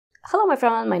Hello my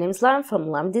friend, my name is Lam from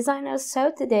Lam Designers.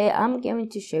 So today I'm going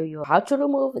to show you how to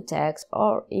remove a text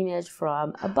or image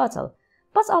from a bottle.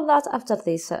 But all that after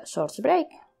this short break.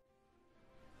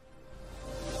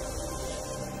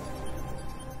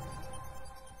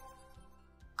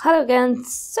 Hello again.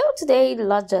 So today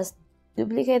let's just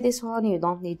duplicate this one. You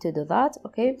don't need to do that,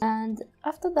 okay? And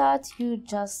after that you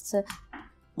just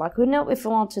like we know, if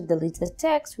we want to delete the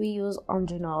text, we use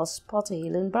original spot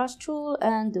healing brush tool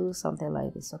and do something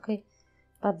like this, okay?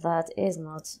 But that is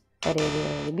not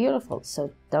really beautiful,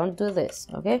 so don't do this,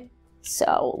 okay?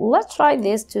 So let's try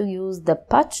this to use the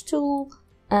patch tool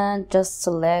and just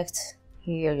select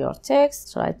here your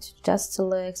text. Try to just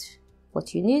select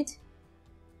what you need,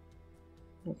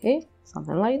 okay?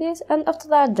 Something like this, and after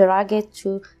that drag it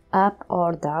to up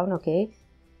or down, okay?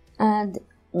 And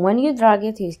when you drag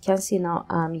it, you can see now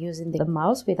I'm using the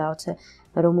mouse without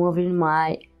removing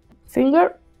my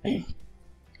finger.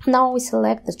 Now we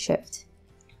select the shift,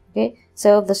 okay?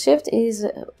 So the shift is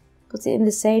put in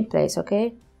the same place,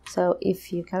 okay? So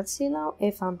if you can see now,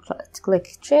 if I'm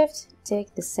click shift,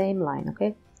 take the same line,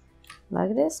 okay?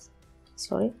 Like this,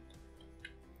 sorry.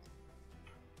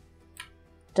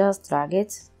 Just drag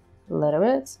it a little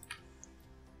bit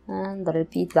and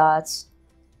repeat that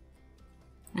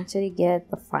until you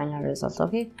get the final result,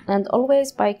 okay? And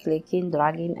always by clicking,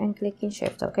 dragging and clicking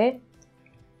shift, okay?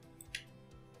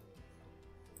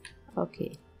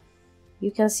 Okay, you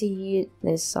can see here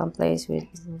there's some place where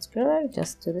it's not correct.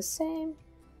 Just do the same.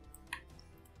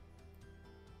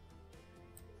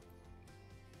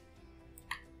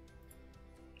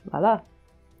 Voila.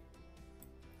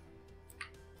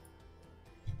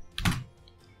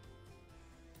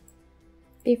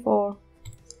 Before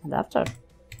and after.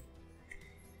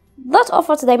 That's all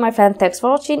for today, my friend. Thanks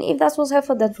for watching. If that was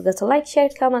helpful, don't forget to like, share,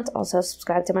 comment, also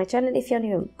subscribe to my channel if you're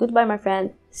new. Goodbye, my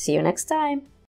friend. See you next time.